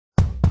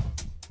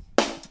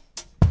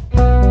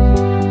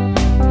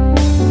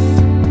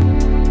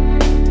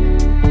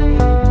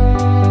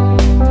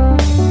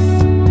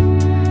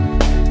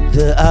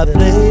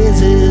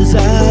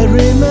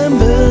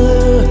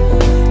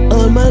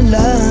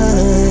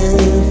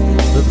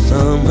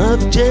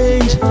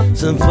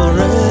some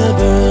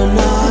forever,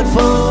 not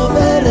for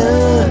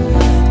better.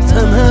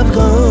 Some have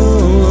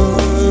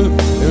gone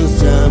and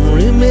some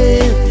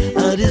remain.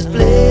 At these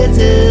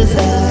places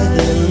as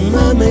in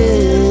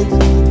moments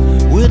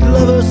with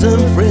lovers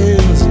and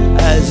friends,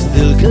 I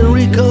still can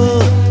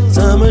recall.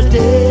 Some are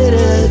dead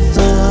and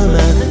some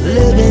are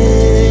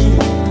living.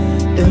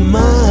 In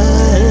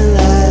my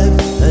life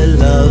I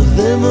love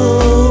them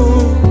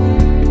all,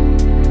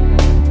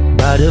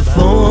 but if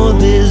all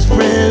these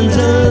friends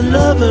and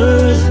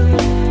lovers,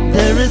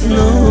 there is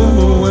no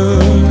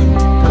one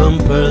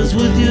compares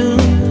with you,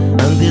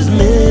 and these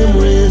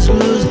memories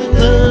lose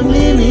their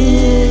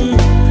meaning.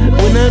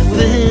 When I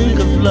think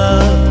of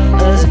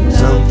love as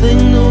something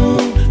new,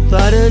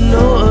 thought I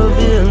know of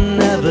you,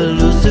 never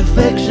lose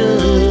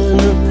affection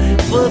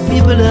for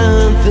people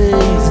and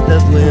things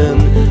that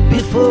went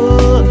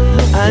before.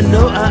 I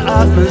know I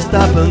often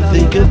stop and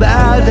think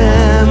about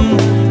them.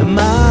 In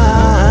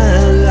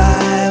my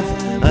life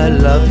I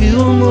love you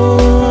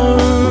more.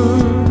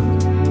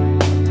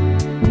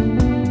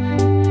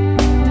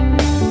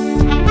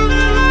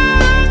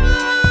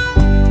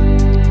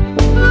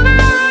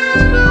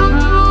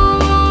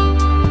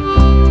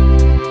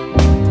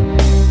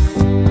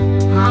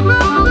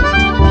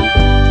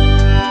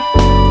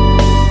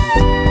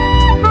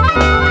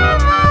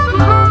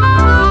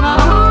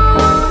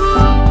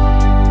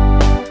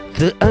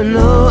 I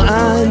know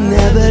I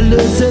never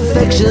lose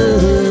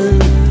affection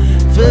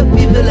for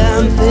people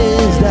and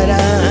things that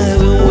I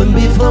went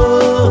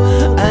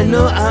before. I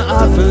know I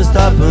often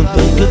stop and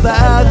think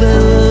about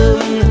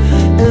them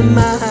in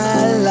my